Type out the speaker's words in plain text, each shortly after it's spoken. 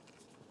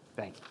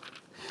Thank you.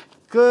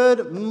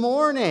 Good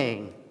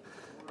morning.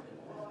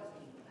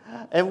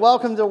 And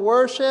welcome to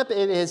worship.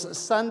 It is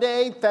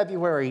Sunday,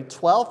 February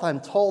 12th. I'm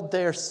told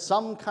there's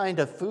some kind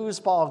of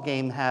foosball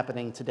game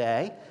happening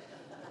today.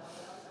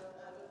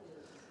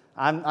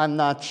 I'm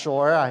not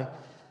sure.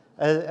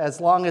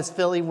 As long as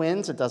Philly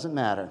wins, it doesn't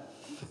matter.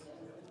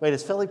 Wait,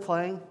 is Philly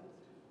playing?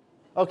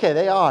 Okay,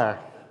 they are.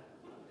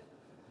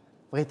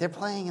 Wait, they're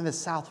playing in the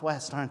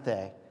Southwest, aren't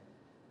they?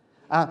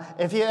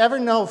 If you ever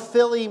know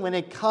Philly, when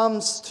it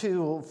comes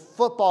to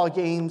football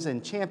games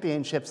and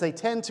championships, they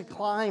tend to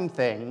climb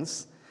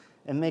things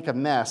and make a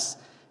mess.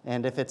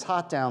 And if it's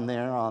hot down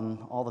there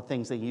on all the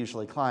things they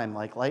usually climb,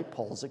 like light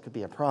poles, it could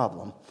be a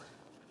problem.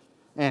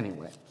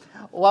 Anyway,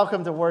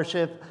 welcome to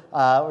worship.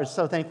 We're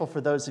so thankful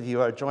for those of you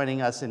who are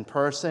joining us in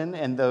person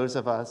and those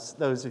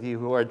of you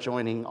who are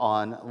joining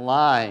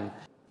online.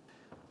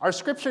 Our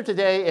scripture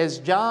today is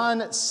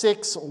John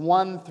 6,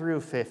 1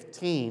 through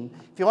 15.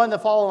 If you want to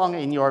follow along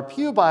in your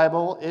pew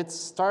Bible, it's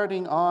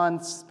starting on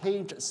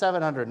page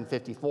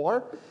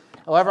 754.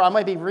 However, I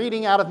might be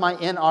reading out of my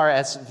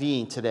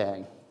NRSV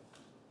today.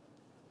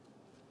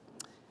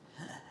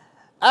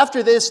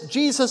 After this,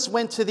 Jesus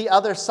went to the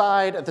other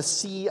side of the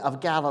Sea of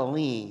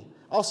Galilee,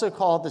 also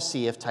called the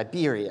Sea of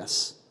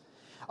Tiberias.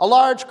 A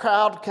large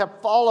crowd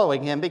kept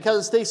following him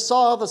because they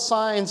saw the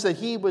signs that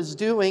he was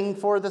doing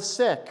for the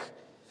sick.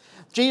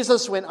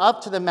 Jesus went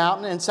up to the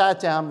mountain and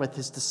sat down with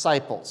his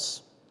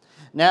disciples.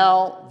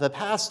 Now, the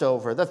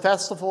Passover, the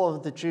festival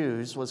of the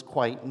Jews, was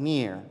quite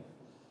near.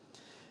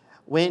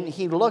 When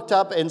he looked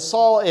up and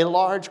saw a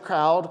large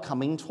crowd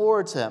coming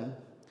towards him,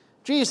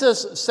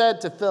 Jesus said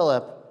to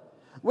Philip,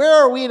 "Where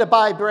are we to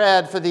buy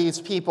bread for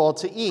these people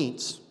to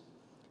eat?"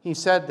 He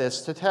said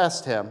this to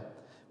test him,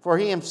 for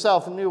he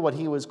himself knew what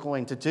he was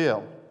going to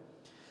do.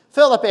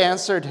 Philip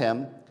answered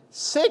him,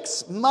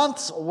 6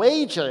 months'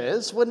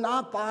 wages would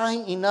not buy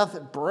enough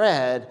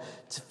bread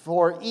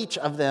for each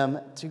of them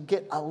to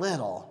get a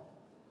little.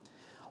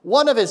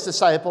 One of his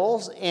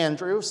disciples,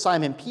 Andrew,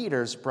 Simon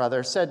Peter's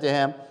brother, said to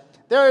him,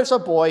 "There is a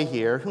boy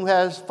here who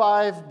has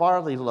 5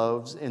 barley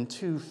loaves and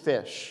 2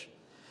 fish.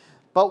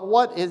 But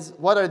what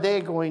are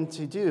they going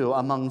to do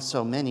among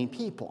so many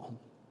people?"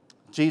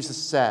 Jesus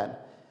said,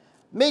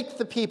 "Make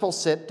the people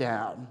sit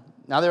down."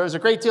 Now there was a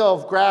great deal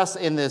of grass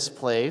in this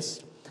place,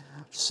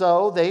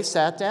 so they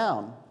sat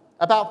down,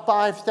 about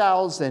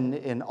 5,000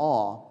 in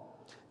all.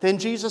 Then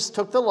Jesus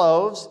took the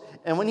loaves,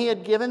 and when he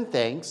had given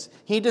thanks,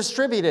 he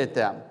distributed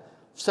them,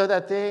 so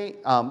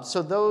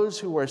those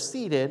who were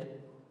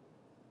seated,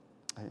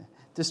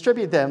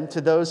 distributed them to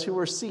those who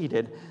were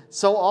seated,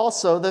 so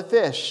also the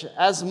fish,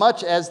 as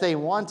much as they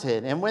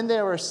wanted. And when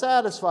they were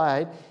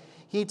satisfied,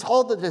 he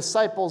told the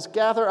disciples,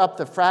 "Gather up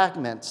the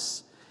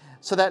fragments,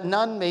 so that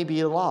none may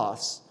be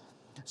lost."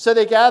 So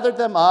they gathered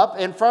them up,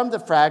 and from the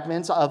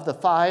fragments of the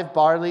 5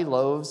 barley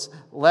loaves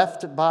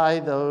left by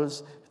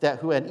those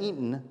who had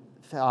eaten,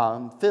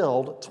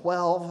 filled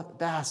 12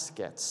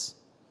 baskets.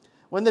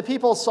 When the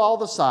people saw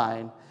the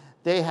sign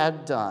they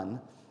had done,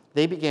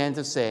 they began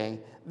to say,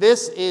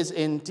 "This is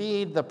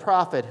indeed the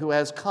prophet who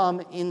has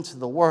come into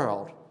the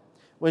world."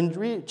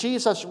 When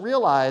Jesus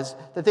realized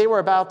that they were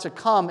about to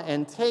come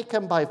and take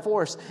him by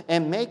force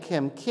and make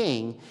him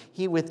king,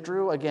 he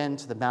withdrew again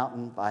to the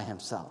mountain by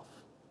himself.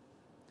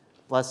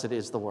 Blessed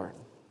is the word.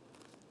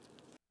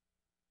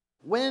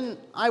 When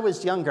I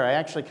was younger, I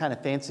actually kind of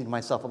fancied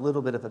myself a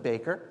little bit of a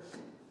baker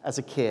as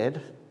a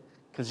kid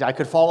because I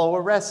could follow a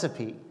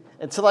recipe.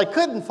 Until I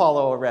couldn't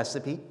follow a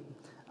recipe,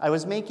 I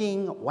was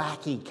making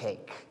wacky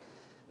cake.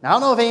 Now, I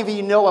don't know if any of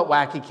you know what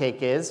wacky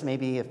cake is.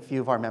 Maybe a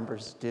few of our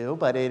members do,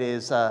 but it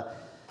is a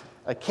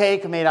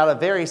cake made out of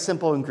very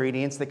simple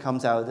ingredients that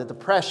comes out of the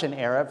Depression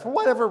era. For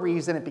whatever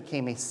reason, it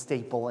became a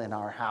staple in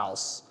our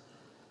house.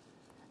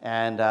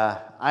 And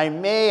I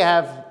may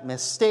have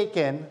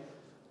mistaken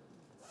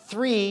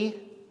 3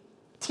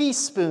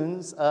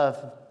 teaspoons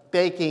of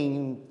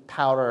baking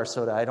powder or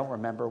soda, I don't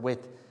remember,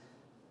 with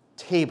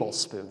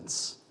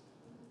tablespoons.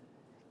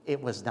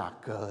 It was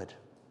not good.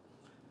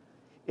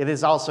 It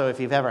is also, if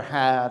you've ever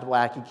had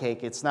wacky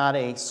cake, it's not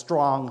a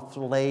strong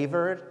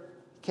flavored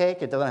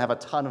cake. It doesn't have a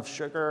ton of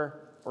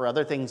sugar or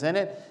other things in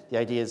it. The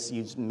idea is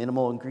use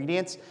minimal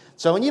ingredients.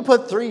 So when you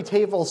put 3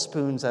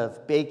 tablespoons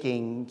of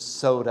baking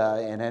soda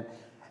in it,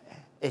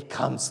 it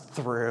comes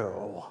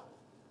through.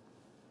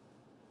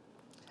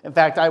 In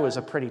fact, I was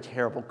a pretty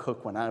terrible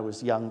cook when I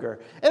was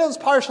younger. And it was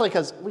partially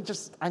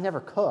because I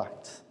never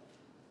cooked.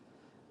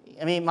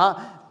 I mean,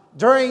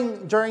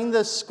 during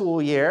the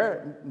school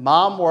year,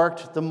 Mom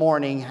worked the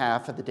morning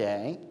half of the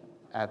day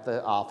at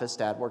the office.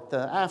 Dad worked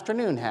the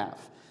afternoon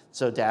half.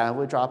 So Dad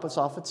would drop us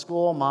off at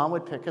school. Mom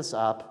would pick us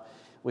up.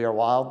 We were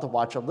allowed to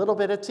watch a little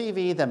bit of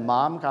TV. Then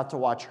Mom got to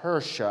watch her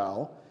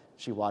show.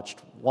 She watched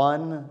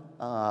one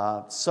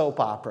soap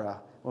opera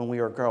when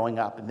we were growing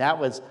up. And that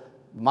was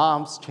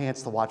Mom's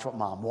chance to watch what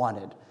Mom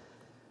wanted.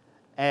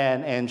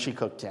 And she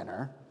cooked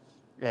dinner.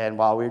 And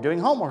while we were doing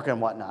homework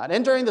and whatnot.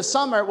 And during the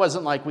summer, it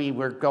wasn't like we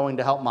were going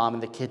to help Mom in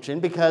the kitchen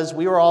because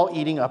we were all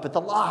eating up at the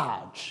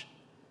lodge.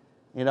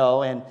 You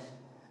know, and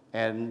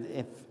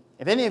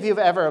If any of you have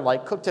ever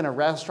cooked in a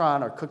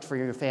restaurant or cooked for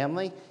your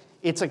family,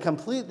 it's a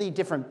completely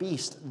different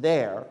beast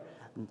there.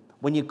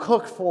 When you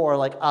cook for a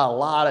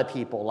lot of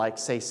people, like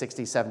say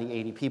 60, 70,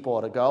 80 people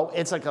at a go,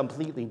 it's a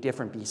completely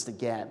different beast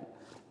again.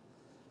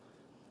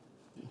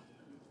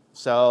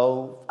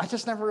 So I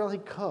just never really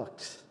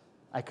cooked.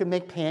 I could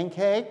make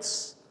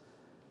pancakes.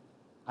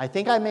 I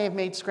think I may have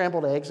made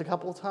scrambled eggs a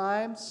couple of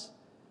times.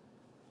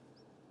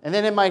 And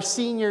then in my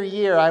senior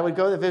year, I would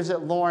go to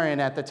visit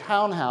Lauren at the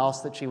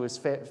townhouse that she was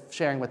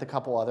sharing with a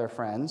couple other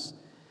friends.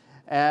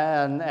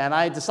 And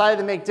I decided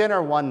to make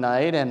dinner one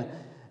night.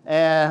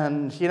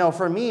 And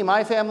for me,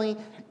 my family,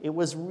 it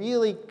was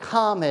really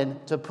common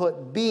to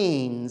put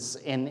beans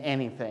in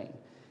anything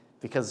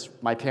because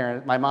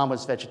my mom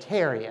was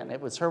vegetarian. It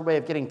was her way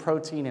of getting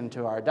protein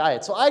into our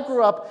diet. So I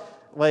grew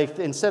up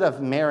instead of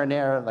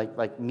marinara,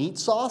 like meat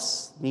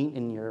sauce, meat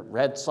in your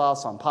red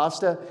sauce on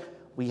pasta,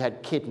 we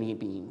had kidney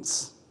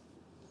beans,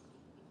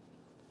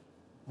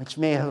 which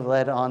may have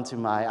led on to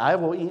I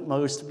will eat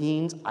most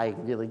beans, I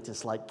really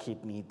dislike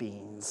kidney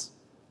beans.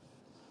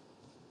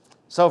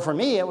 So for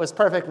me, it was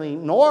perfectly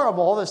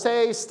normal to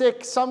say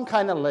stick some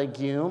kind of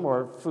legume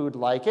or food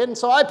like it. And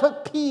so I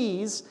put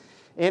peas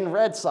in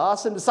red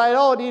sauce and decided,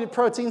 it needed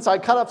protein, so I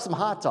cut up some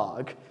hot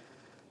dog.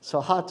 So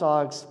hot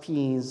dogs,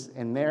 peas,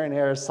 and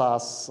marinara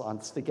sauce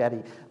on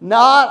spaghetti.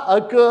 Not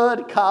a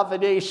good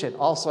combination.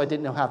 Also, I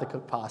didn't know how to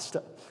cook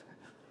pasta.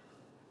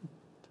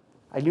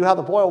 I knew how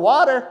to boil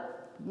water.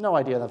 No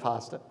idea the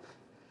pasta.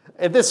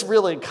 And this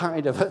really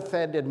kind of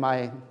offended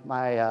my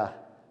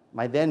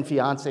then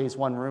fiance's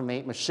one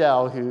roommate,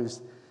 Michelle,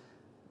 who's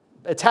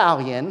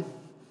Italian,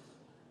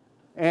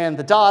 and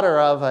the daughter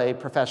of a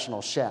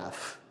professional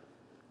chef.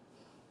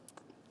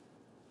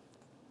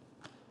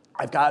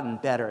 I've gotten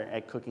better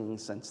at cooking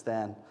since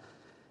then.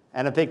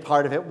 And a big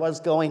part of it was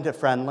going to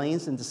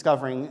Friendly's and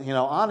discovering,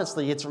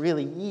 honestly, it's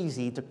really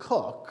easy to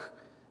cook.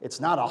 It's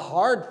not a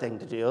hard thing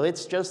to do.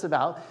 It's just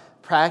about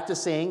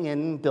practicing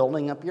and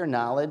building up your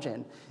knowledge.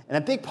 And a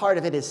big part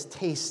of it is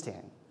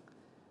tasting.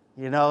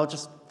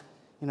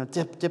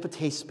 Dip a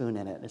teaspoon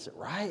in it. Is it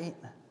right?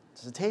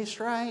 Does it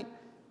taste right?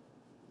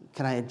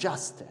 Can I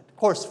adjust it? Of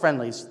course,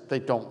 Friendly's, they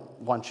don't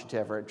want you to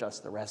ever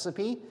adjust the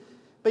recipe.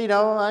 But,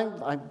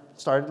 I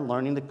started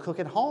learning to cook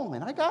at home,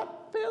 and I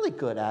got fairly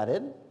good at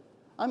it.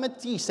 I'm a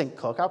decent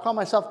cook. I'll call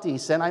myself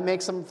decent. I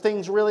make some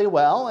things really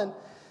well and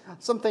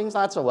some things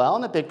not so well,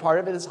 and a big part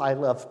of it is I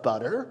love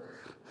butter,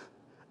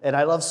 and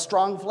I love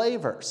strong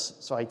flavors.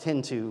 So I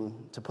tend to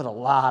put a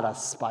lot of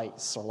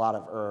spice, a lot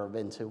of herb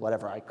into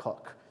whatever I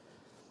cook.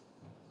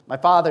 My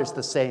father's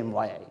the same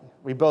way.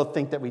 We both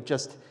think that we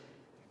just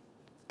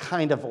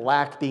kind of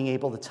lack being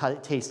able to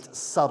taste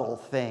subtle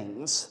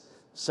things.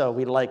 So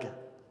we like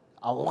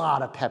a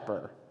lot of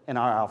pepper in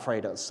our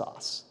Alfredo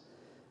sauce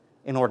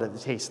in order to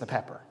taste the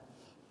pepper.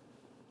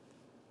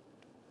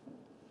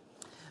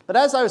 But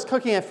as I was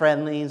cooking at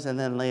Friendly's and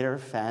then later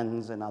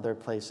Fenn's and other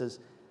places,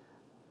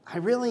 I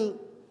really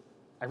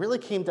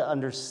came to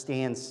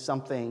understand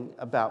something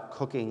about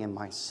cooking in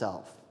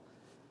myself.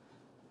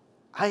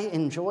 I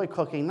enjoy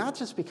cooking not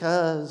just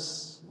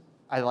because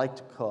I like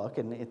to cook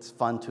and it's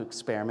fun to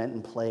experiment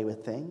and play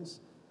with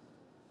things,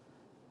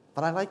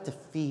 but I like to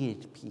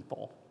feed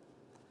people.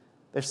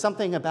 There's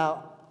something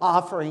about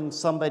offering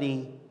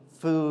somebody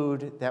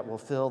food that will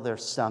fill their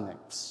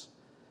stomachs,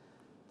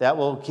 that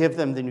will give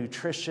them the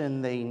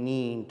nutrition they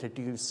need to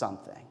do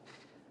something.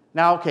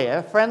 Now, okay,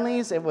 at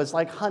Friendly's, it was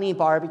like honey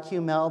barbecue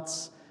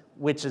melts,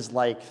 which is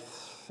like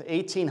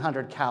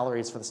 1,800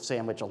 calories for the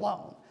sandwich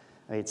alone.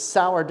 I made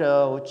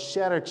sourdough,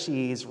 cheddar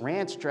cheese,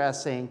 ranch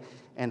dressing,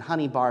 and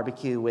honey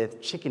barbecue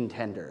with chicken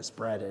tenders,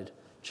 breaded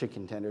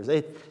chicken tenders.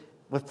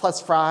 With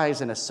plus fries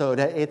and a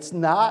soda, it's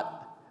not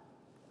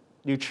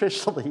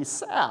nutritionally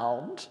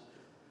sound,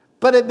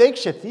 but it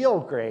makes you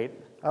feel great.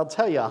 I'll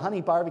tell you, a honey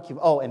barbecue,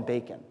 and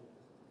bacon.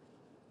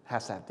 It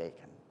has to have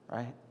bacon,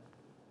 right?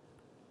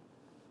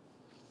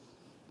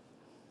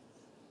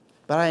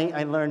 But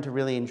I learned to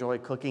really enjoy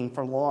cooking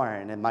for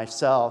Lauren and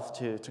myself,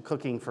 to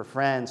cooking for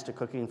friends, to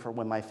cooking for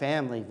when my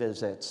family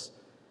visits.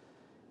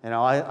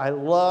 I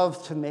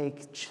love to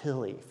make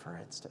chili, for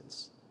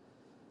instance.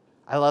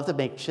 I love to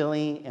make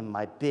chili in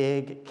my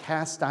big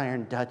cast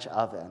iron Dutch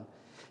oven.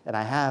 And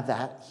I have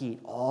that heat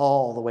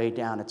all the way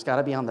down. It's got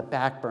to be on the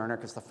back burner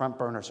because the front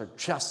burners are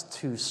just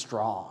too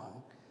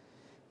strong.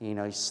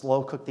 You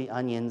slow cook the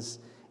onions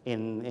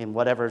in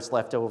whatever's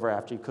left over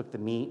after you cook the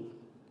meat.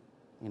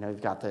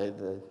 You've got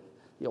the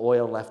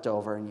oil left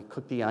over, and you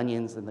cook the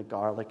onions and the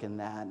garlic in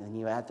that, and then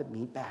you add the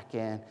meat back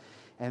in,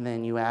 and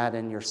then you add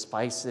in your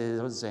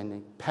spices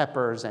and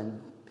peppers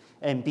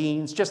and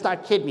beans, just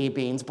not kidney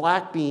beans.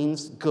 Black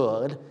beans,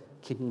 good.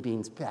 Kidney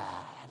beans, bad.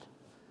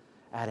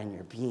 Add in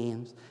your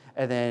beans.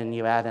 And then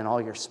you add in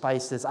all your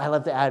spices. I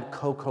love to add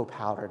cocoa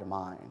powder to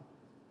mine.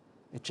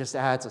 It just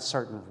adds a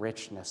certain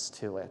richness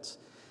to it.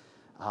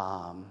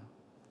 And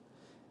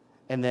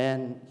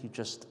then you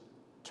just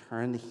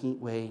turn the heat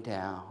way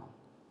down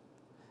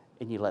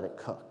and you let it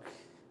cook.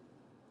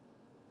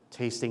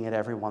 Tasting it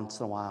every once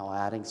in a while,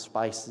 adding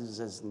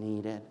spices as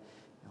needed.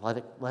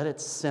 Let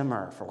it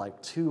simmer for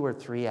like 2 or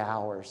 3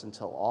 hours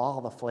until all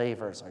the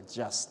flavors are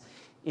just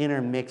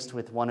intermixed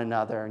with one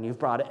another, and you've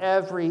brought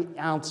every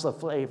ounce of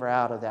flavor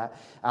out of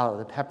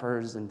the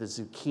peppers and the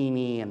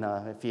zucchini, and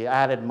if you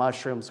added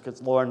mushrooms,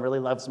 because Lauren really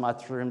loves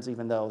mushrooms,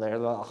 even though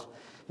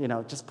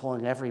they're, just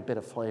pulling every bit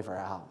of flavor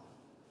out.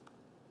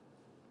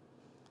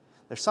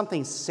 There's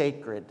something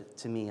sacred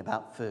to me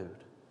about food.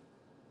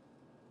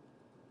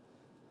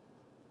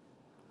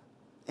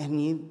 And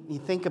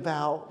you think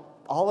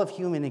about all of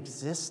human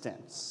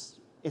existence,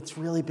 it's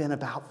really been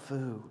about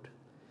food.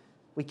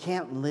 We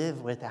can't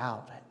live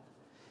without it.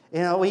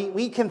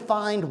 We can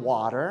find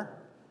water.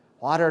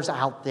 Water's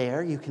out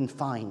there. You can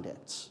find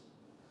it.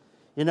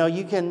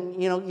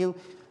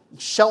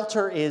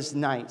 Shelter is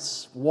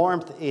nice.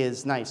 Warmth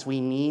is nice. We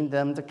need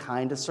them to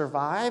kind of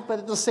survive, but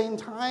at the same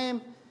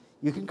time,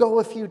 you can go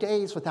a few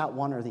days without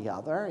one or the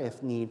other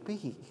if need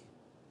be.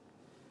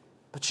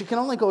 But you can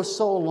only go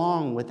so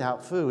long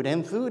without food,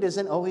 and food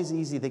isn't always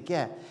easy to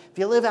get. If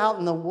you live out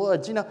in the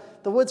woods,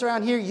 the woods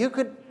around here, you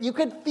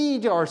could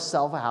feed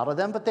yourself out of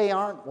them, but they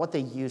aren't what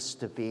they used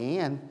to be,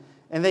 and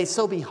they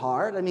still be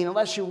hard.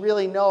 Unless you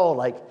really know,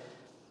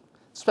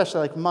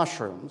 especially like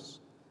mushrooms.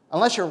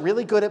 Unless you're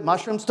really good at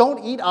mushrooms,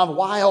 don't eat a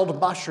wild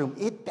mushroom.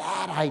 It's a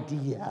bad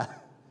idea.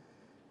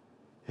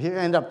 You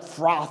end up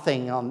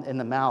frothing in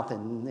the mouth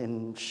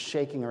and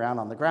shaking around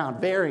on the ground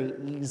very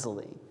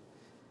easily.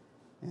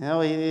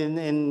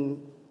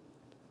 Knowing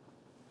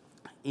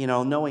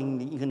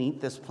that you can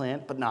eat this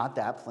plant but not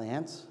that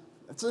plant,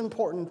 that's an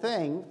important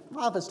thing. A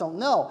lot of us don't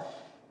know.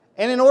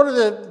 And in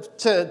order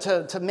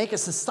to make a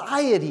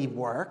society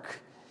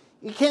work,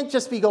 you can't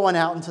just be going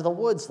out into the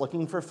woods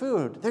looking for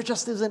food. There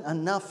just isn't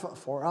enough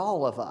for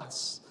all of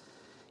us.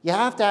 You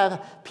have to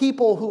have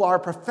people who are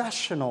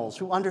professionals,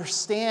 who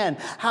understand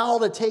how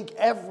to take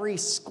every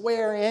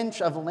square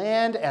inch of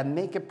land and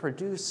make it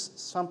produce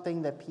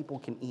something that people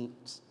can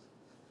eat.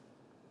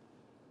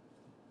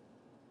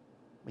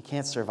 We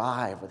can't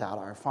survive without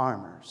our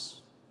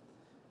farmers.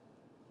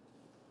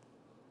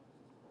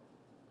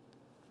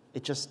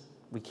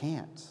 We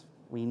can't.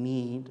 We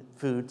need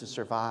food to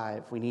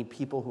survive. We need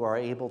people who are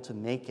able to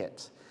make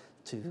it,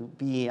 to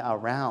be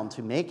around,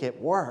 to make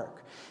it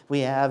work.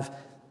 We have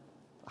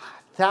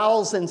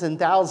thousands and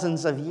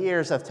thousands of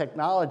years of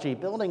technology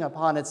building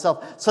upon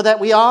itself so that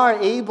we are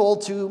able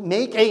to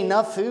make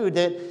enough food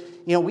that,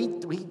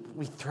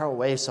 we throw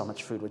away so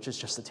much food, which is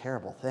just a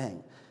terrible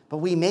thing. But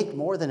we make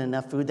more than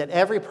enough food that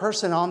every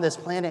person on this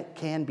planet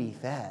can be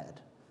fed.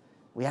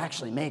 We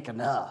actually make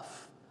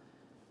enough.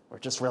 We're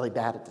just really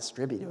bad at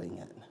distributing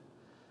it.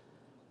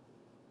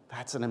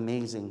 That's an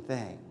amazing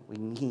thing. We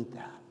need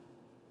that.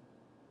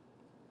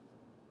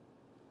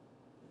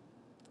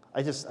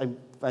 I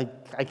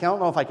don't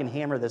know if I can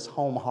hammer this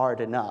home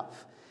hard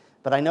enough,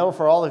 but I know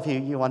for all of you,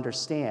 you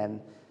understand,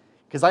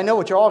 because I know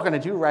what you're all going to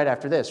do right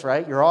after this,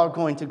 right? You're all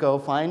going to go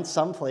find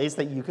some place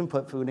that you can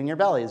put food in your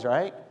bellies,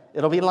 right?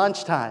 It'll be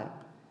lunchtime.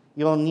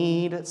 You'll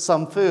need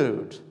some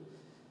food.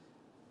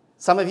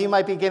 Some of you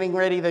might be getting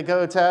ready to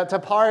go to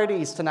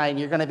parties tonight, and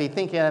you're going to be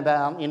thinking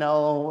about, if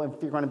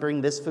you're going to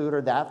bring this food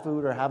or that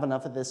food or have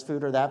enough of this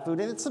food or that food,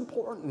 and it's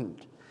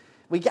important.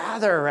 We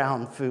gather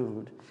around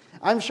food.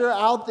 I'm sure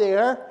out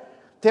there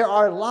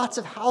are lots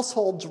of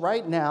households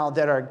right now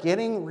that are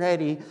getting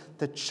ready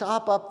to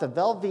chop up the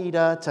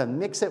Velveeta, to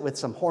mix it with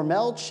some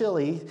Hormel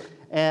chili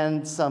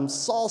and some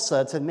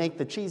salsa to make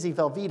the cheesy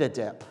Velveeta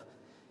dip,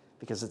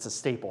 because it's a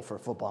staple for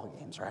football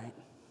games, right?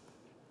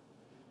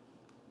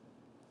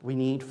 We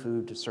need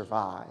food to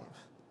survive,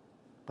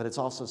 but it's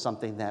also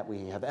something that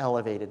we have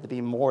elevated to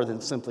be more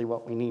than simply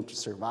what we need to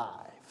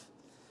survive.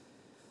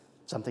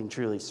 Something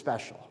truly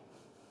special.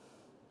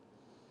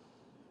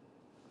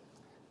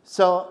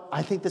 So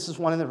I think this is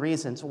one of the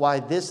reasons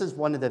why this is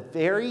one of the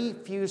very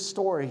few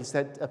stories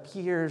that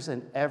appears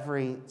in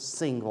every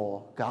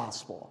single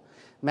gospel.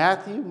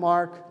 Matthew,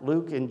 Mark,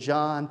 Luke, and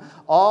John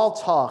all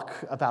talk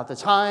about the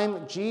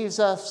time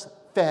Jesus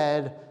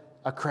fed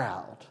a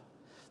crowd.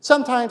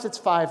 Sometimes it's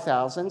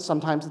 5,000,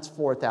 sometimes it's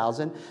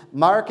 4,000.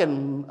 Mark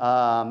and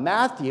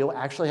Matthew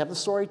actually have the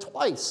story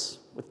twice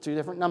with 2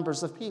 different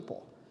numbers of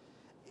people.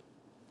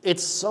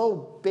 It's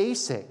so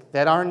basic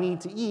that our need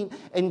to eat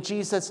and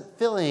Jesus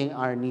filling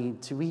our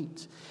need to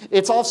eat.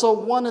 It's also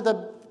one of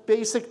the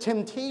basic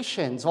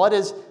temptations. What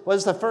is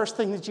the first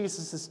thing that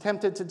Jesus is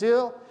tempted to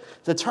do?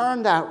 To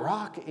turn that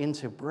rock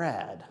into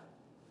bread,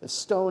 the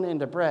stone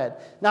into bread.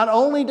 Not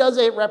only does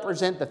it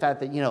represent the fact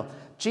that,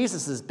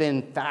 Jesus has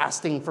been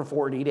fasting for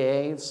 40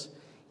 days.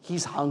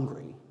 He's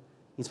hungry.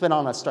 He's been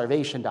on a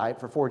starvation diet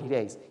for 40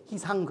 days.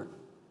 He's hungry.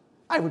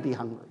 I would be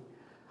hungry.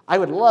 I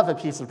would love a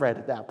piece of bread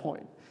at that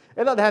point.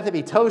 It doesn't have to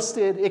be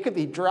toasted. It could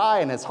be dry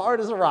and as hard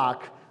as a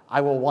rock.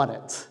 I will want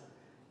it,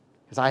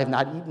 because I have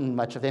not eaten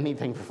much of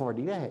anything for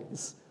 40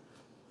 days.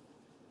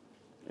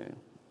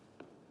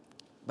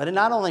 But it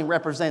not only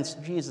represents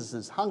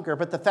Jesus' hunger,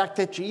 but the fact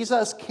that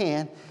Jesus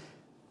can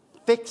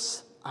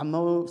fix a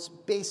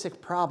most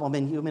basic problem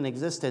in human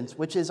existence,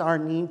 which is our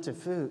need to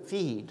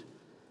feed.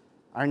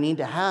 our need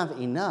to have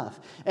enough.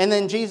 And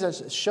then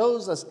Jesus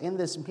shows us in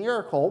this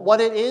miracle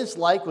what it is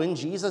like when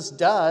Jesus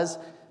does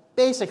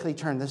basically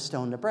turn the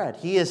stone to bread.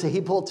 He is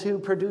able to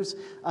produce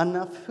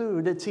enough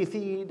food to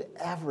feed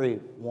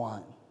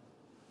everyone.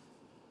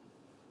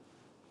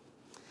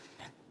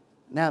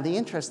 Now, the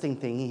interesting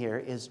thing here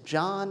is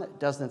John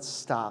doesn't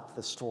stop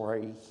the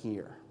story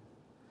here.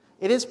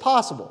 It is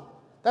possible.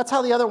 That's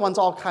how the other ones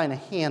all kind of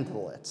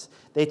handle it.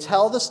 They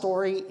tell the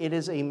story, it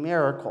is a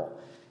miracle.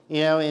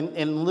 You know,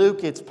 in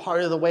Luke, it's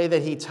part of the way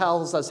that he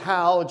tells us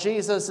how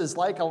Jesus is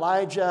like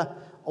Elijah,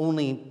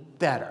 only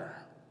better.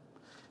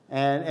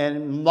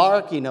 And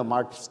Mark,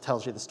 Mark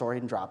tells you the story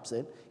and drops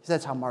it.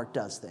 That's how Mark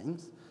does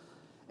things.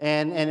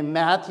 And in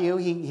Matthew,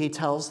 he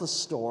tells the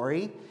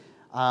story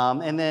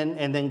and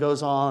then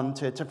goes on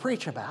to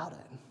preach about it.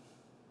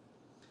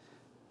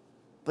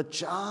 But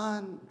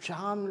John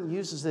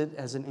uses it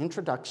as an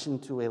introduction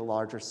to a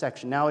larger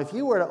section. Now, if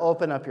you were to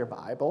open up your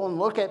Bible and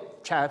look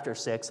at chapter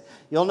 6,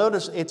 you'll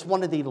notice it's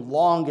one of the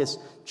longest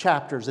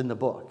chapters in the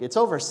book. It's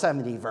over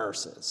 70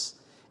 verses.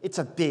 It's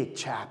a big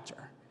chapter.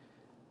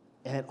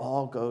 And it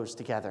all goes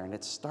together, and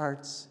it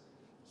starts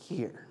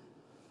here.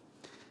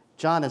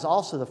 John is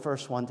also the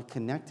first one to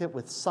connect it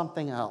with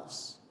something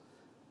else,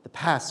 the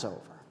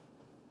Passover.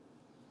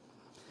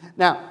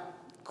 Now,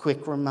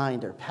 quick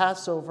reminder,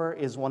 Passover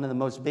is one of the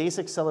most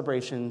basic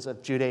celebrations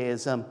of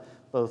Judaism,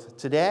 both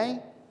today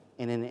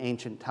and in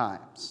ancient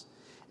times.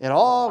 It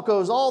all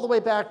goes all the way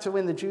back to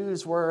when the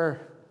Jews were,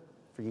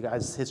 for you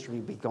guys, history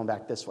would be going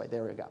back this way,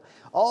 there we go,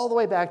 all the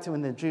way back to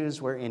when the Jews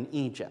were in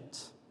Egypt.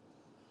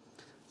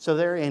 So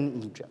they're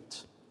in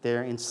Egypt.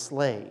 They're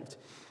enslaved.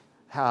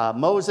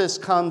 Moses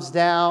comes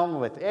down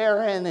with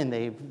Aaron, and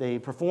they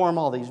perform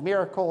all these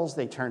miracles.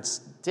 They turn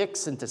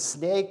sticks into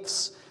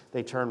snakes.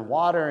 They turn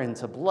water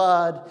into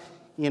blood.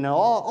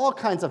 All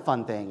kinds of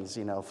fun things.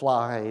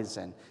 Flies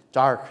and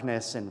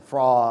darkness and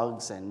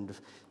frogs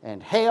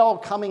and hail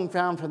coming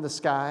down from the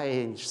sky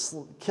and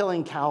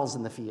killing cows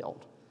in the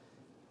field.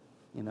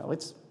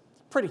 It's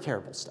pretty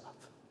terrible stuff.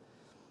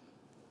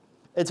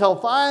 Until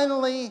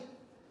finally,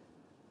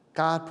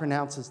 God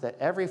pronounces that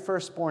every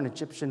firstborn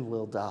Egyptian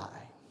will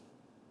die.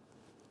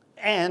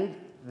 And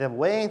the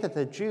way that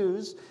the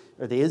Jews,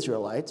 or the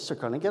Israelites, are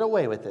going to get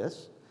away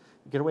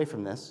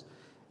from this,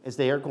 is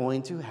they are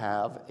going to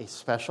have a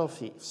special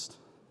feast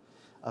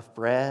of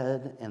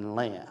bread and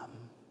lamb.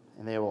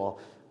 And they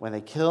will, when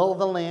they kill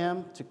the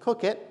lamb to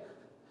cook it,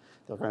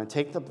 they're going to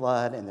take the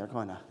blood and they're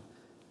going to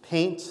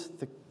paint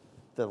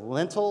the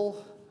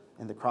lintel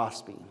and the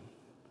crossbeam.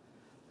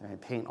 They're going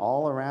to paint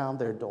all around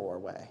their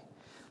doorway.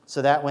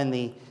 So that when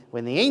the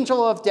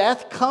angel of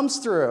death comes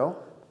through,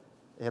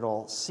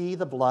 it'll see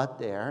the blood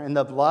there, and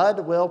the blood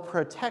will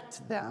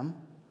protect them,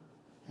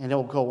 and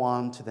it'll go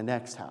on to the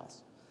next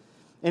house.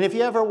 And if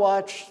you ever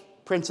watch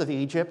Prince of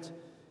Egypt,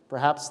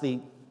 perhaps the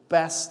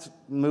best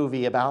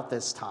movie about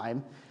this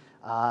time,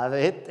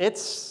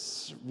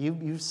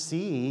 you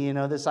see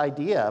this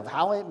idea of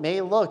how it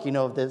may look,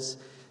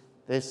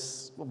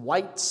 this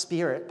white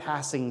spirit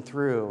passing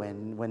through,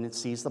 and when it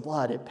sees the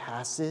blood, it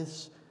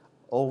passes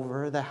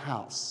over the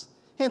house.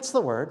 Hence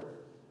the word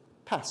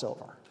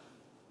Passover.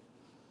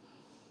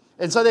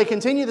 And so they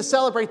continue to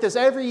celebrate this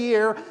every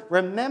year,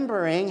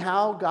 remembering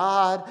how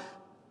God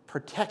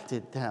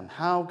protected them,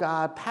 how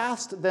God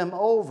passed them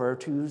over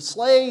to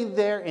slay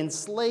their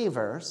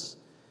enslavers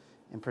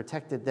and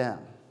protected them,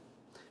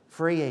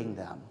 freeing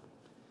them.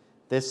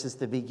 This is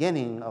the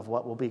beginning of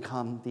what will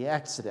become the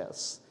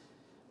Exodus,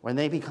 when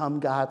they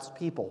become God's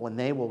people, when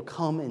they will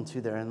come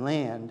into their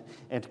land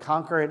and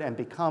conquer it and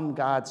become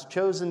God's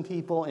chosen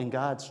people in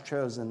God's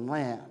chosen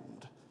land.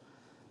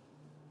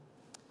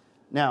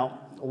 Now,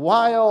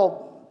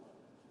 while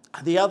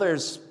the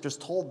others just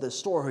told this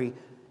story,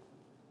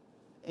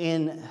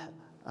 in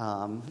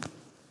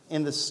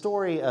the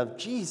story of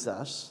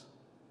Jesus,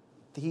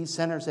 he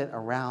centers it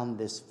around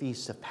this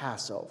feast of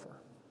Passover.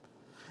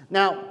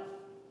 Now,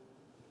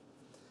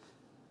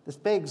 this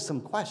begs some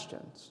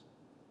questions.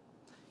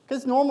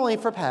 Because normally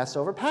for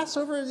Passover,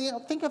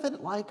 think of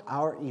it like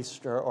our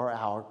Easter or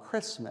our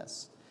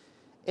Christmas.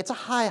 It's a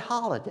high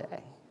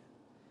holiday.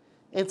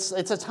 It's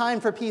a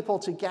time for people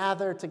to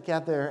gather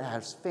together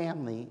as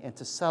family and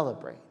to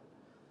celebrate.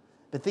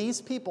 But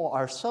these people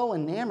are so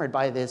enamored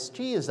by this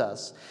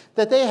Jesus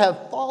that they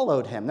have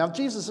followed him. Now,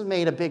 Jesus has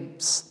made a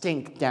big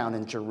stink down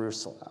in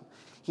Jerusalem.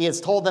 He has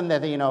told them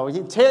that,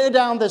 you tear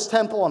down this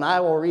temple and I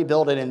will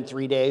rebuild it in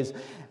 3 days.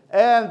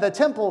 And the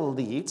temple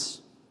elites,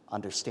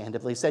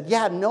 understandably, said,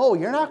 yeah, no,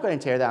 you're not going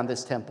to tear down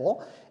this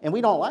temple, and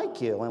we don't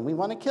like you, and we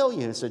want to kill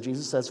you. So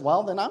Jesus says,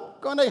 well, then I'm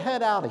going to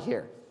head out of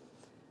here.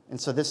 And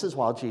so this is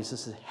while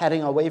Jesus is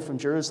heading away from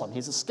Jerusalem.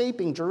 He's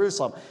escaping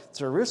Jerusalem.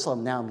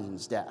 Jerusalem now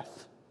means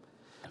death.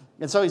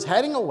 And so he's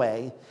heading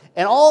away,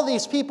 and all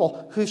these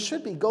people who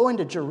should be going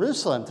to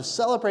Jerusalem to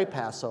celebrate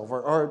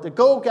Passover or to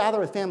go gather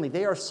with family,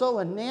 they are so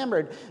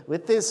enamored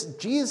with this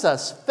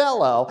Jesus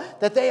fellow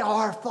that they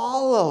are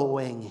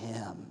following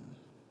him.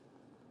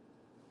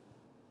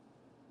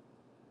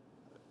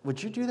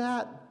 Would you do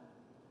that?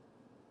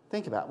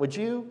 Think about it. Would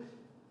you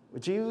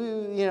Would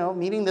you,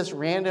 meeting this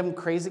random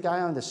crazy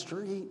guy on the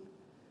street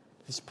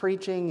who's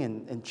preaching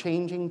and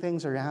changing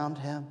things around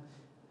him,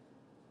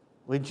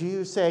 would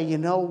you say, you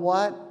know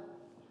what?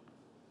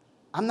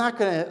 I'm not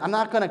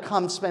gonna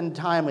come spend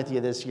time with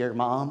you this year,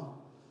 Mom.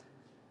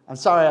 I'm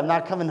sorry, I'm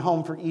not coming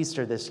home for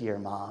Easter this year,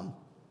 Mom,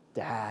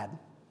 Dad.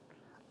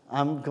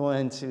 I'm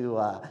going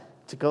to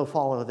go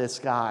follow this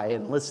guy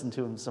and listen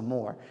to him some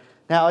more.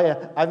 Now,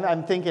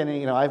 I'm thinking,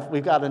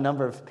 we've got a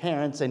number of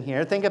parents in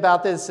here. Think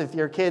about this if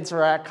your kids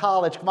are at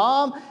college.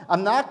 Mom,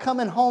 I'm not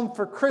coming home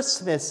for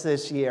Christmas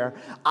this year.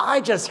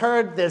 I just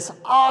heard this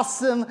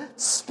awesome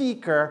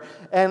speaker,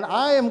 and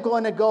I am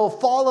going to go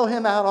follow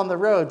him out on the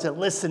road to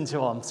listen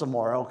to him some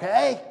more,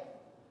 okay?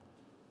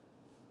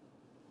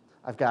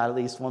 I've got at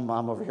least one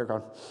mom over here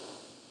going,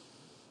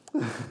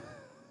 and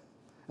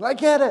I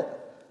get it.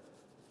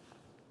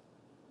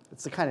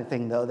 It's the kind of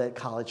thing, though, that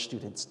college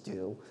students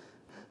do.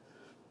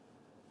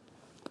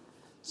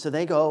 So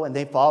they go and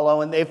they follow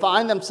and they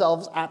find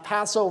themselves at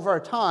Passover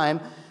time,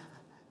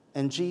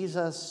 and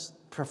Jesus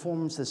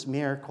performs this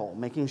miracle,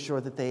 making sure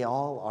that they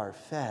all are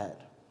fed.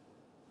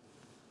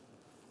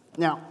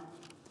 Now,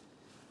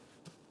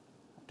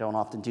 I don't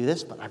often do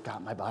this, but I've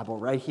got my Bible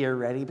right here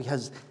ready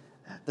because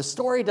the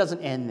story doesn't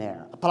end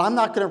there. But I'm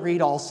not going to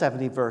read all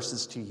 70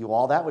 verses to you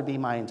all. That would be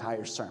my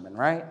entire sermon,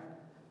 right?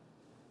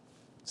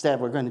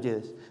 Instead, we're going to do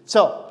this.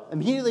 So,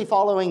 immediately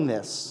following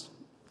this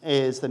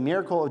is the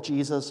miracle of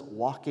Jesus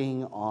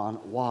walking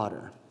on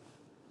water.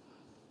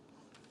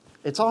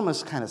 It's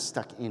almost kind of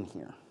stuck in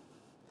here.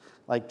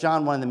 Like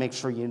John wanted to make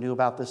sure you knew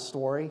about this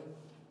story.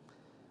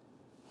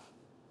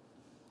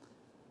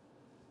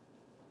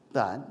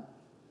 But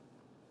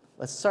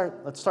let's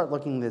start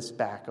looking this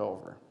back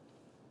over.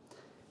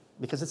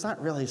 Because it's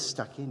not really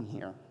stuck in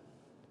here.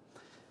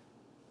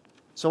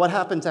 So what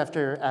happens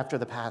after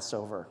the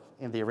Passover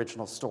in the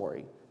original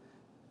story?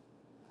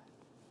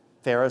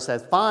 Pharaoh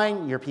says,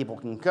 fine, your people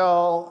can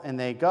go, and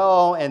they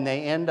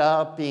end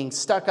up being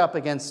stuck up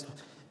against,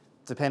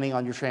 depending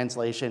on your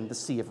translation, the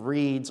Sea of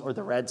Reeds or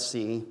the Red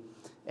Sea.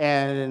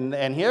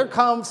 And here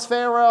comes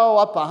Pharaoh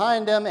up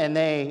behind him, and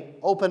they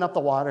open up the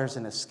waters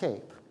and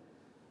escape.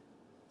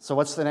 So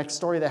what's the next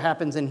story that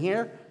happens in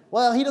here?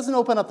 Well, he doesn't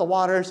open up the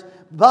waters,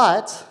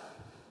 but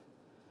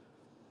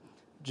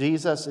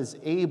Jesus is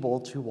able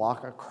to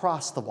walk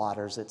across the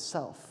waters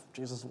itself.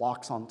 Jesus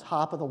walks on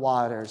top of the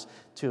waters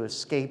to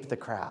escape the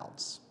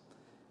crowds.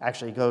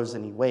 Actually, he goes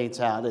and he waits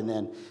out and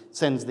then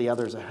sends the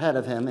others ahead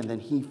of him, and then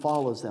he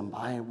follows them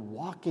by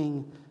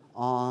walking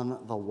on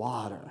the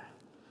water,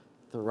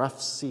 the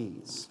rough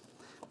seas.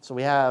 So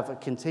we have a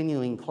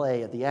continuing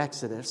play of the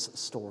Exodus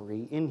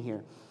story in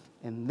here.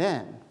 And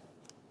then,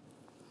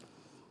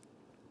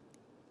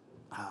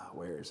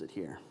 where is it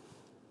here?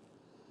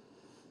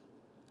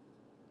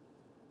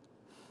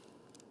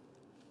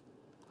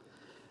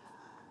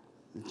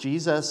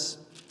 Jesus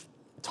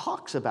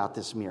talks about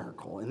this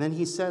miracle, and then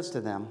he says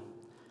to them,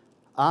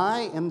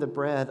 I am the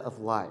bread of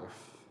life.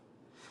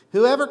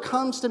 Whoever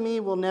comes to me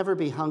will never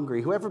be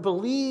hungry. Whoever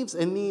believes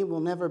in me will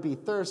never be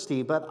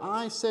thirsty. But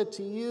I said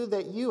to you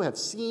that you have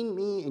seen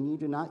me, and you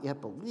do not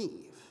yet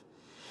believe.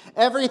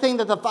 Everything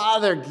that the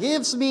Father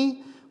gives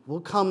me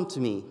will come to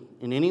me,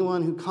 and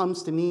anyone who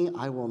comes to me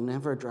I will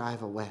never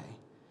drive away.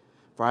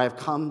 For I have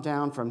come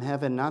down from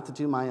heaven not to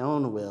do my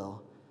own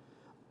will,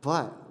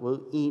 but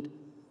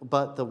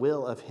the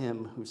will of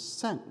him who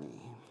sent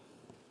me.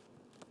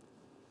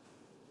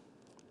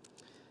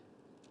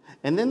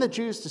 And then the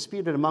Jews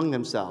disputed among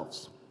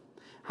themselves,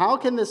 how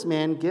can this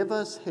man give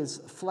us his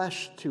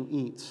flesh to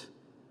eat?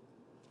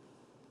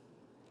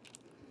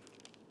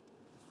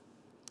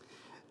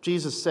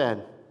 Jesus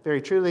said,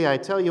 very truly I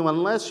tell you,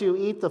 unless you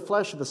eat the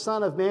flesh of the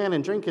Son of Man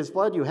and drink his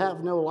blood, you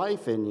have no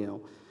life in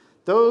you.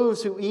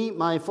 Those who eat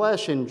my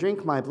flesh and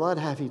drink my blood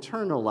have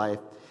eternal life,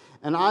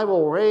 and I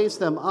will raise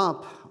them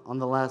up on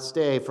the last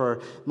day,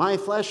 for my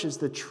flesh is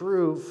the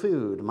true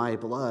food, my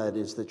blood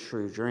is the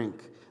true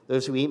drink.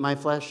 Those who eat my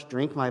flesh,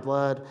 drink my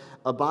blood,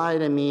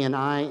 abide in me and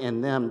I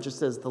in them.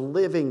 Just as the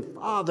living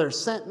Father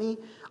sent me,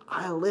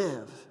 I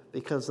live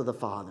because of the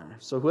Father.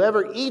 So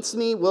whoever eats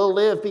me will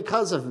live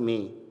because of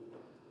me.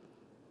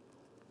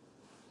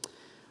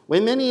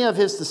 When many of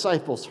his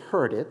disciples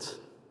heard it,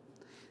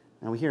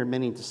 and we hear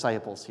many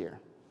disciples here,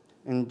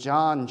 and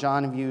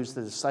John views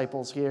the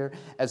disciples here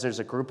as there's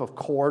a group of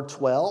core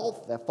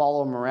 12 that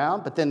follow him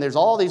around, but then there's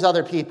all these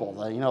other people,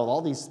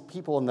 all these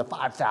people in the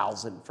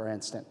 5,000, for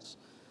instance.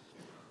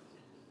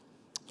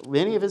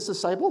 Many of his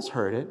disciples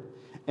heard it,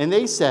 and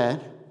they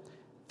said,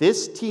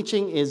 this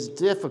teaching is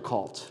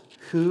difficult.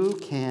 Who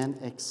can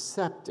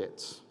accept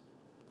it?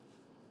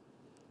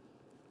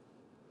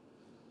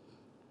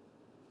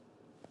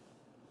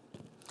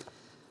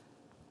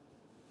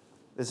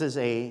 This is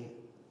a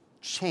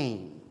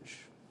change.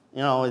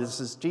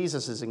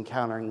 Jesus is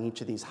encountering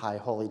each of these high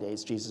holy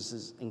days. Jesus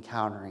is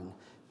encountering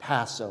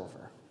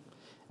Passover.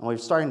 And we're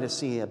starting to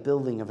see a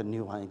building of a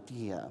new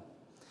idea.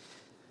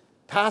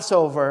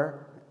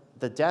 Passover,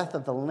 the death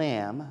of the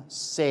lamb,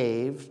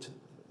 saved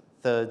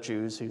the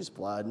Jews whose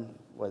blood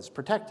was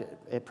protected.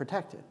 It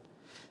protected.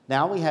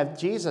 Now we have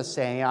Jesus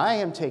saying, I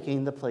am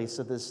taking the place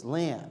of this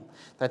lamb,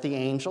 that the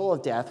angel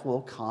of death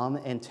will come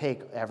and take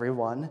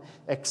everyone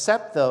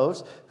except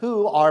those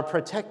who are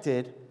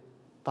protected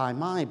by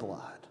my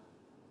blood.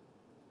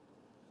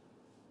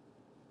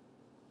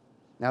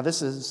 Now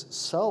this is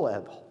so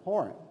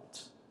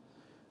abhorrent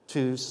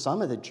to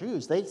some of the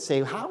Jews. They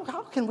say,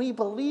 how can we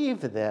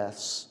believe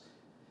this?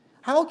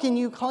 How can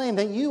you claim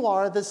that you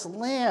are this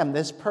lamb,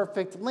 this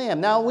perfect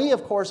lamb? Now, we,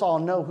 of course, all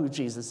know who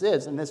Jesus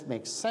is, and this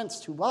makes sense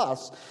to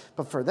us,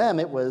 but for them,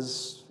 it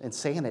was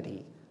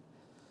insanity.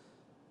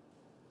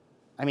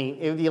 I mean,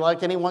 it would be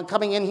like anyone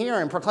coming in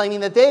here and proclaiming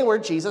that they were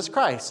Jesus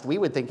Christ. We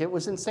would think it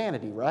was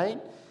insanity, right?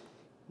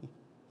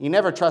 You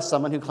never trust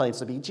someone who claims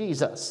to be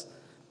Jesus.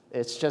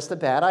 It's just a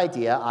bad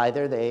idea.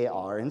 Either they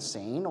are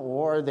insane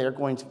or they're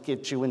going to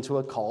get you into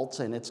a cult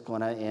and it's going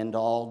to end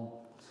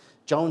all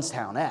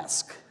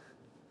Jonestown-esque.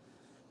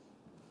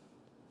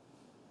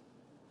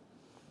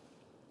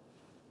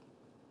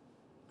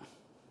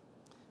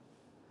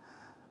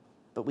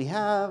 But we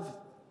have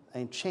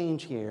a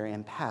change here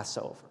in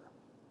Passover.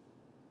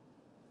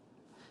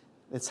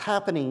 It's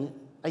happening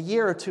a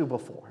year or two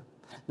before.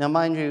 Now,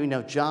 mind you,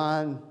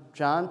 John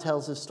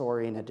tells his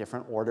story in a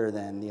different order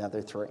than the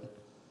other three.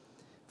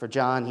 For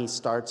John, he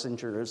starts in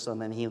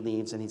Jerusalem and he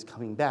leaves and he's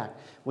coming back.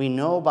 We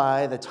know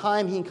by the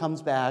time he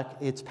comes back,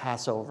 it's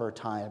Passover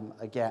time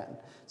again.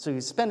 So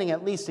he's spending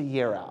at least a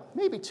year out,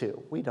 maybe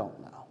 2, we don't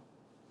know.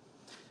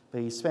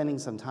 But he's spending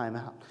some time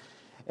out.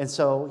 And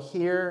so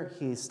here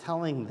he's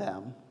telling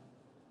them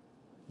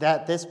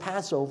that this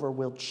Passover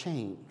will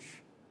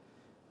change.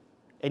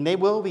 And they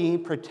will be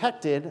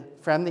protected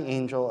from the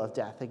angel of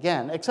death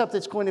again, except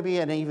it's going to be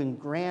an even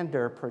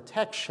grander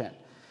protection.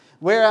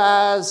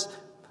 Whereas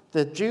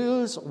the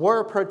Jews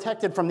were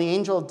protected from the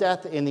angel of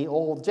death in the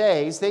old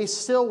days, they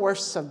still were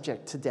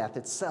subject to death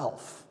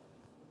itself.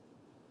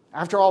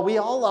 After all, we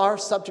all are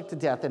subject to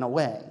death in a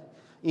way.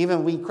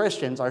 Even we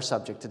Christians are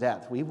subject to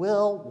death. We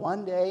will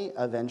one day,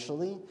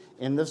 eventually,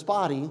 in this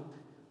body,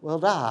 will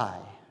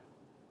die.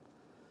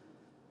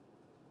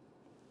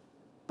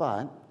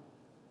 But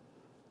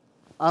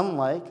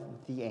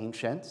unlike the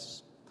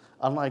ancients,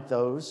 unlike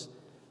those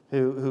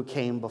who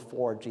came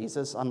before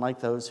Jesus, unlike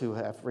those who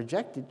have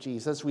rejected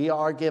Jesus, we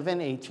are given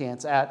a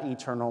chance at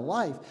eternal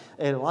life,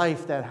 a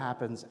life that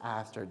happens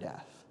after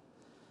death,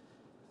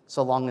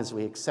 so long as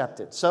we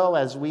accept it. So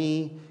as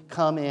we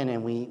come in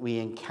and we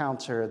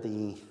encounter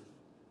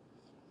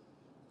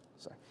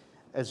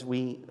as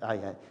we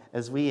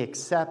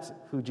accept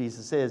who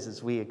Jesus is,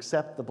 as we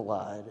accept the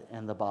blood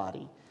and the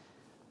body,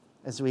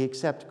 as we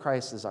accept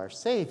Christ as our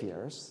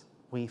saviors,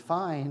 we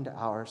find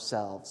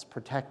ourselves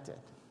protected.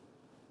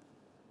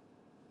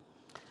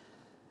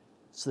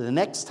 So the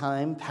next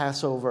time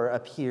Passover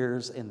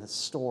appears in the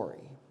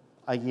story,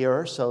 a year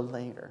or so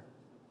later,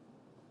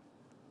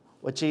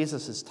 what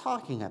Jesus is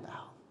talking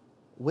about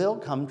will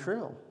come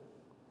true.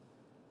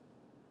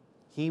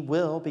 He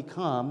will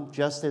become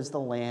just as the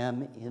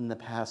lamb in the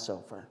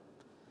Passover,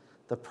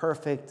 the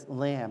perfect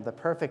lamb, the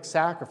perfect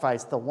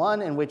sacrifice, the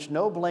one in which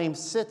no blame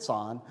sits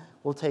on,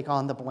 will take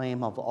on the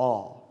blame of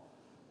all.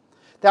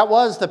 That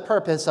was the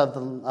purpose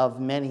of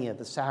many of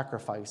the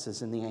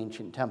sacrifices in the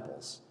ancient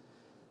temples,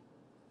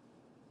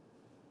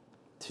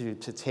 to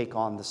take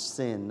on the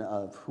sin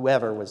of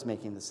whoever was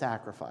making the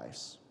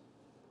sacrifice.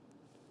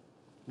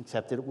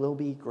 Except it will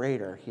be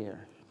greater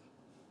here.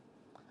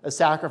 A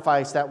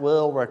sacrifice that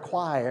will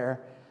require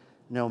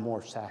no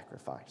more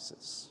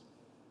sacrifices.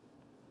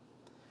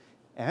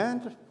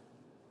 And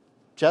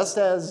just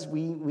as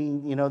we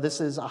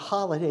this is a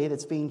holiday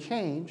that's being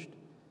changed,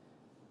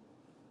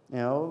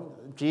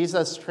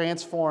 Jesus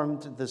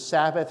transformed the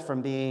Sabbath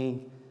from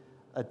being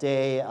a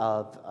day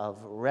of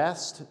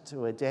rest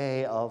to a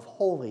day of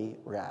holy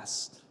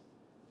rest,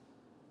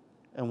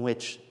 in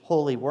which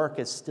holy work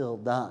is still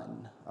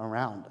done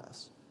around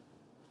us.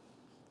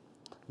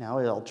 Now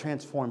it'll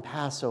transform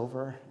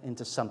Passover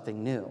into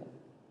something new.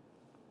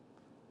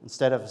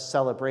 Instead of a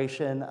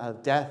celebration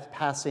of death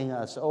passing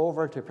us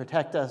over to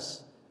protect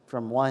us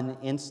from one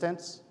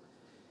instance,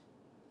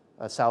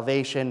 a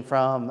salvation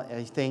from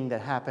a thing that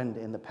happened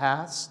in the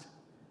past,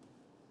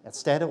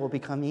 instead it will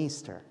become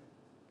Easter,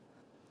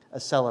 a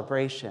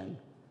celebration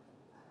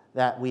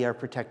that we are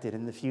protected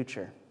in the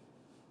future,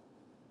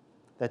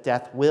 that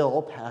death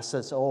will pass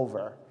us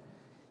over.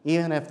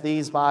 Even if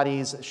these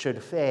bodies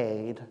should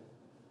fade,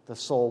 the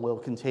soul will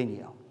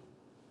continue.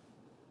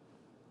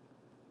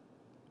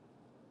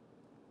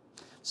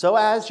 So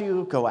as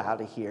you go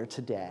out of here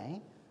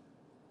today,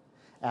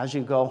 as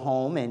you go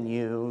home and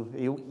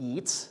you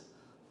eat,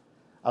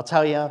 I'll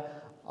tell you,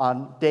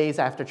 on days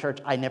after church,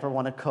 I never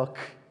want to cook.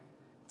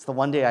 It's the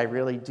one day I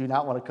really do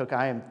not want to cook.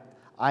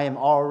 I am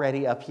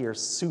already up here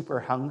super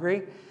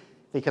hungry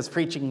because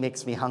preaching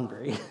makes me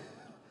hungry.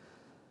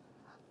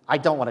 I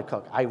don't want to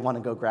cook. I want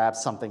to go grab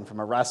something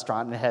from a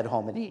restaurant and head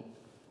home and eat,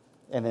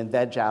 and then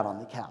veg out on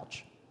the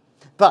couch.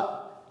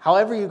 But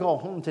however you go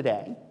home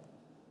today,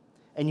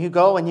 and you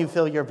go and you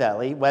fill your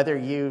belly, whether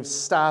you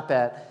stop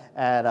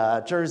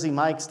at Jersey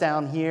Mike's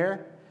down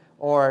here,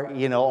 or,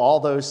 all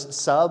those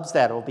subs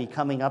that will be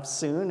coming up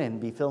soon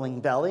and be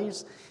filling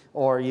bellies,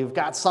 or you've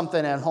got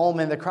something at home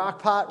in the crock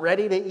pot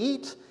ready to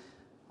eat,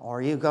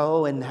 or you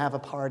go and have a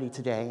party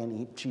today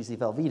and eat cheesy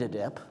Velveeta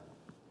dip.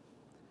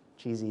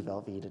 Cheesy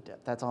Velveeta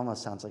dip. That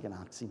almost sounds like an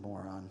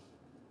oxymoron.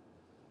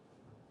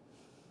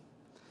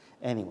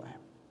 Anyway,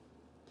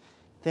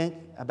 think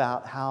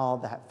about how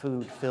that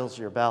food fills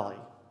your belly,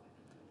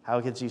 how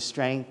it gives you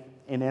strength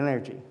and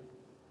energy.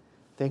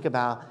 Think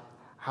about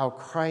how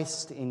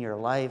Christ in your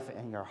life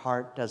and your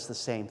heart does the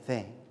same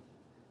thing,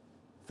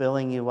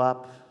 filling you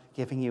up,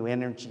 giving you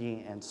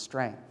energy and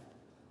strength,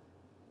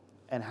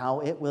 and how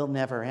it will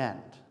never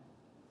end.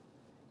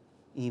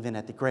 Even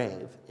at the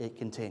grave, it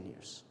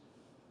continues.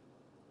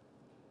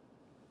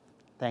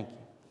 Thank you.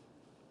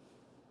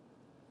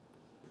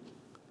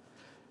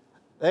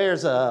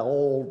 There's an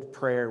old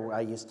prayer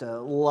I used to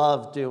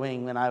love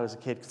doing when I was a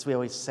kid, because we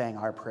always sang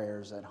our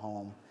prayers at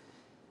home.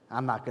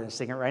 I'm not going to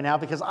sing it right now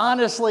because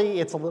honestly,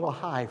 it's a little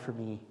high for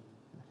me.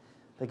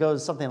 It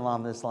goes something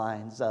along these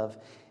lines of,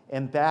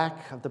 in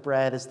back of the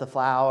bread is the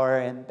flour,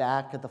 and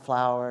back of the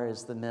flour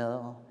is the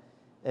mill,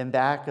 and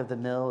back of the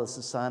mill is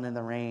the sun and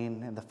the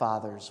rain and the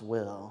Father's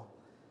will.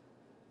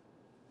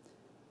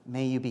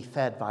 May you be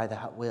fed by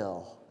that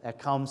will that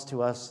comes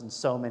to us in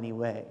so many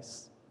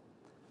ways,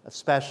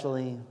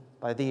 especially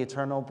by the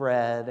eternal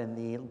bread and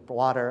the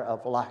water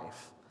of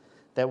life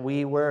that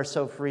we were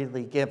so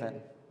freely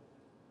given.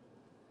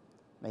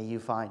 May you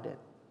find it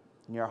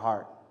in your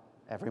heart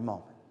every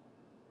moment.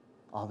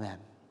 Amen.